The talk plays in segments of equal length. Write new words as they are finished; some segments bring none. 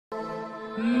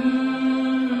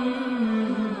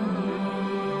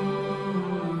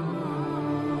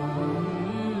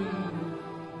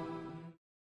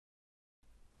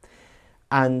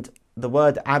And the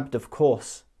word abd, of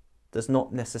course, does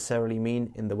not necessarily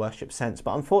mean in the worship sense.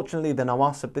 But unfortunately, the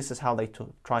nawasib, this is how they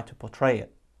try to portray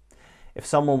it. If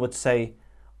someone would say,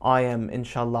 I am,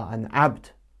 inshallah, an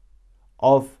abd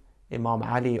of Imam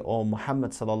Ali or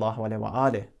Muhammad sallallahu alayhi wa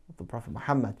alihi, of the Prophet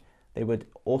Muhammad, they would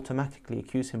automatically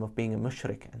accuse him of being a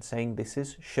mushrik and saying this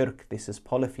is shirk, this is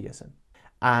polytheism.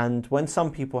 And when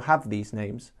some people have these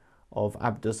names of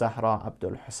Abdul Zahra,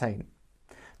 Abdul Hussein,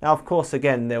 now of course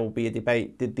again there will be a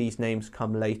debate, did these names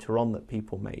come later on that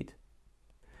people made?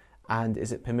 And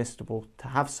is it permissible to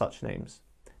have such names?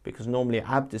 Because normally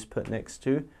Abd is put next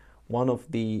to one of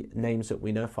the names that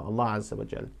we know for Allah Azza wa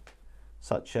Jal,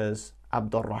 such as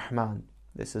Abdul Rahman.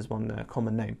 This is one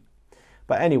common name.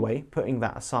 But anyway, putting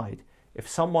that aside, if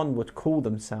someone would call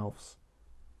themselves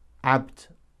Abd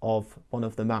of one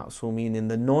of the Ma'sumin in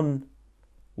the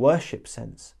non-worship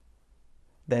sense,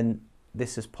 then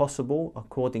this is possible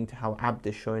according to how Abd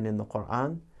is shown in the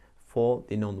Quran for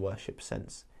the non-worship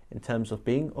sense, in terms of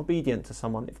being obedient to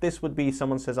someone. If this would be,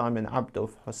 someone says, I'm an Abd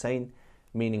of Hussein,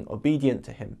 meaning obedient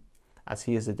to him, as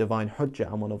he is a divine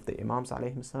hujjah and one of the imams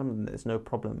alayhim salam, then there's no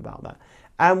problem about that.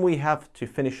 And we have to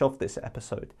finish off this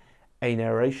episode, a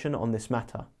narration on this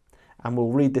matter. And we'll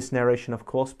read this narration, of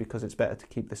course, because it's better to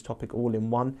keep this topic all in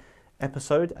one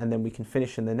episode, and then we can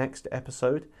finish in the next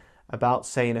episode about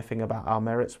say anything about our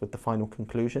merits with the final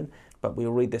conclusion. But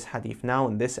we'll read this hadith now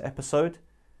in this episode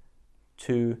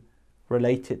to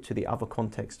relate it to the other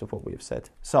context of what we have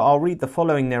said. So I'll read the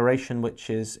following narration, which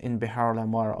is in Bihar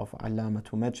al-Anwar of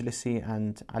Allamatul Majlisi,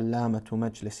 and Allamatul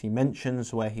Majlisi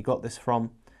mentions where he got this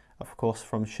from, of course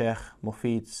from Sheikh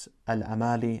Mufid's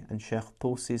Al-Amali and Sheikh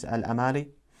Tusi's Al-Amali.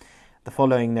 The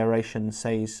following narration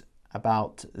says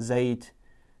about Zayd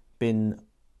bin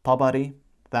Tabari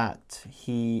that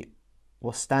he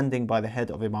was standing by the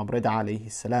head of Imam Rida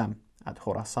alayhi salam at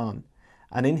Khurasan,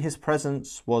 and in his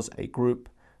presence was a group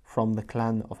from the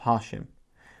clan of Hashim.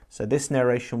 So this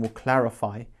narration will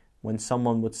clarify when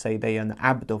someone would say they are an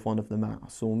abd of one of the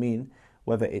ma'sumin,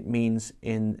 whether it means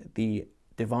in the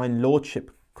divine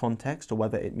lordship context or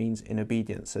whether it means in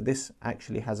obedience. So this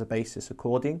actually has a basis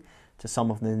according to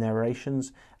some of the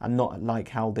narrations, and not like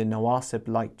how the nawasib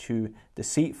like to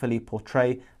deceitfully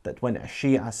portray that when a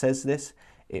Shia says this,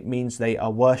 it means they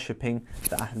are worshipping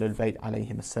the Ahlul Bayt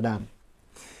alayhim salam.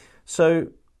 So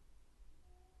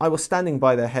I was standing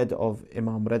by the head of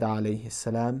Imam Rida alayhi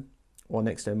salam, or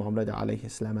next to Imam Rida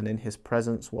alayhi salam, and in his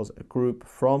presence was a group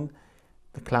from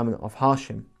the clan of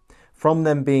Hashim, from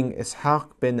them being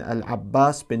Ishaq bin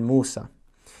al-Abbas bin Musa.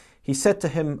 He said to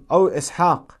him, O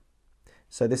Ishaq,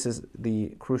 so this is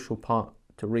the crucial part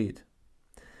to read.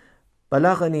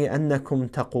 بلغني أنكم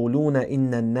تقولون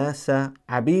إن الناس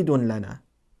عبيد لنا.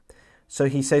 So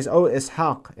he says, O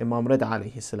Ishaq, Imam Rida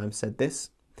alayhi salam said this,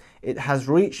 it has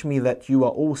reached me that you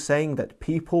are all saying that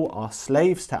people are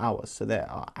slaves to ours, so they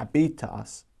are abid to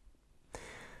us.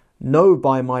 Know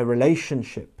by my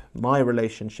relationship, Imam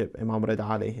Rida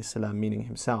alayhi salam meaning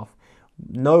himself,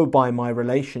 know by my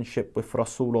relationship with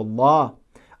Rasulullah,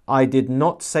 I did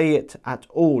not say it at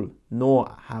all,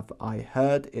 nor have I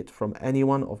heard it from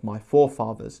anyone of my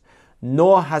forefathers,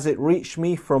 nor has it reached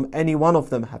me from any one of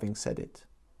them having said it.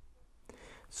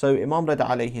 So Imam Rida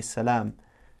alayhi salam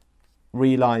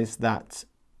realized that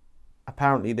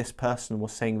apparently this person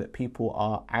was saying that people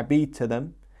are abid to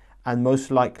them, and most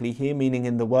likely here meaning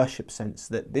in the worship sense,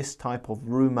 that this type of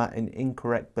rumour and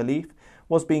incorrect belief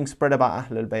was being spread about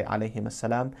Ahlul Bayt alayhim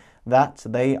salam, that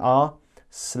they are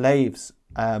slaves,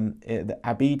 the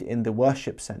abid in the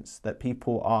worship sense, that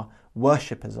people are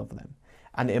worshippers of them.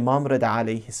 And Imam Rida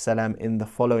alayhi salam in the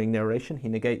following narration, he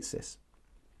negates this,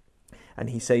 and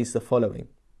he says the following: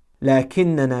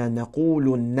 لكننا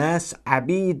نقول الناس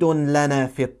عبيد لنا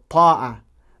في الطاعة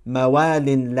موال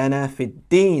لنا في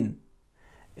الدين.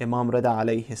 Imam Rida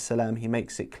alayhi salam, he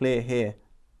makes it clear here,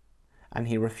 and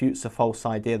he refutes a false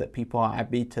idea that people are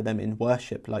abid to them in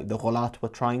worship, like the ghulat were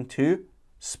trying to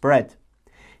spread.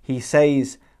 He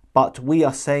says, but we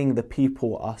are saying the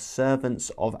people are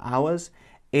servants of ours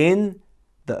in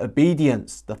the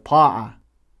obedience, the ta'ah,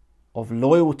 of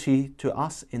loyalty to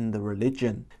us in the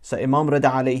religion. So Imam Rida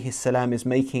alayhi salam is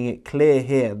making it clear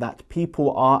here that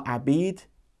people are abid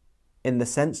in the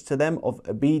sense to them of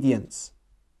obedience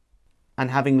and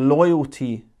having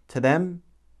loyalty to them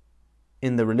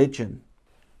in the religion.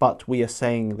 But we are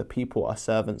saying the people are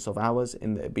servants of ours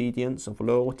in the obedience of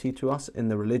loyalty to us in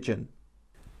the religion.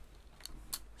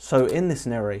 So in this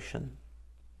narration,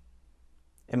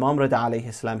 Imam Rida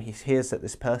alayhi salam, he hears that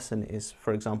this person is,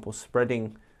 for example,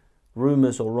 spreading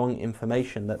rumours or wrong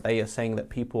information, that they are saying that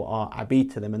people are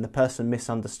abid to them, and the person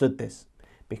misunderstood this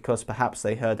because perhaps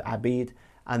they heard abid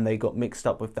and they got mixed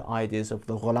up with the ideas of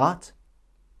the ghulat,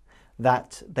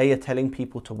 that they are telling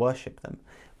people to worship them.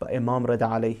 But Imam Rida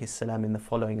alayhi salam, in the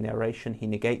following narration, he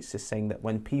negates this, saying that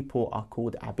when people are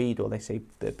called abid, or they say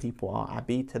that people are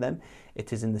abid to them,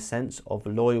 it is in the sense of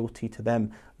loyalty to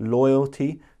them,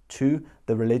 loyalty to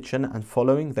the religion and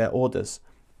following their orders,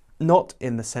 not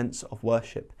in the sense of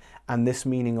worship. And this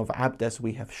meaning of abd, as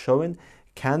we have shown,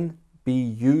 can be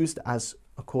used as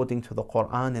according to the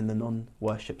Quran in the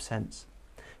non-worship sense.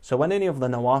 So when any of the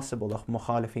nawasib or the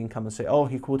mukhalifin come and say, oh,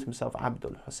 he called himself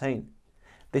Abdul Hussein,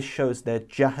 this shows their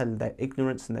jahl, their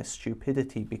ignorance and their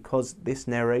stupidity, because this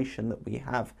narration that we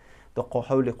have, the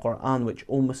Holy Quran, which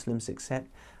all Muslims accept,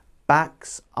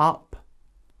 backs up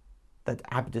that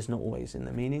abd is not always in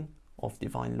the meaning of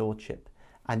divine lordship.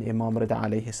 And Imam Rida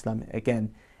alayhi salam,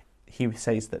 again, he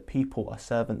says that people are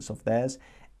servants of theirs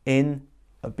in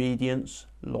obedience,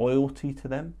 loyalty to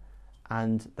them,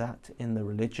 and that in the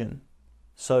religion.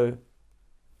 So,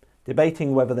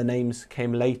 debating whether the names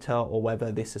came later or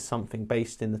whether this is something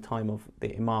based in the time of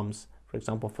the imams, for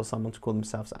example, for someone to call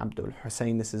themselves Abdul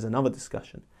Hussein, this is another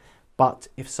discussion. But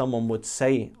if someone would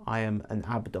say, I am an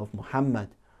abd of Muhammad,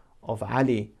 of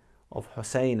Ali, of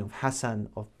Hussein, of Hassan,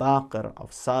 of Baqir,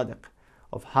 of Sadiq,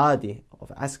 of Hadi,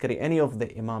 of Askari, any of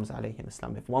the imams alayhim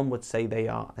Islam, if one would say they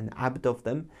are an abd of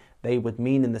them, they would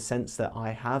mean in the sense that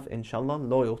I have, inshallah,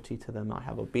 loyalty to them, I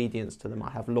have obedience to them,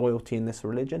 I have loyalty in this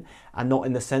religion, and not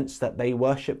in the sense that they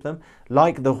worship them,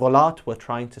 like the ghulat were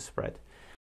trying to spread.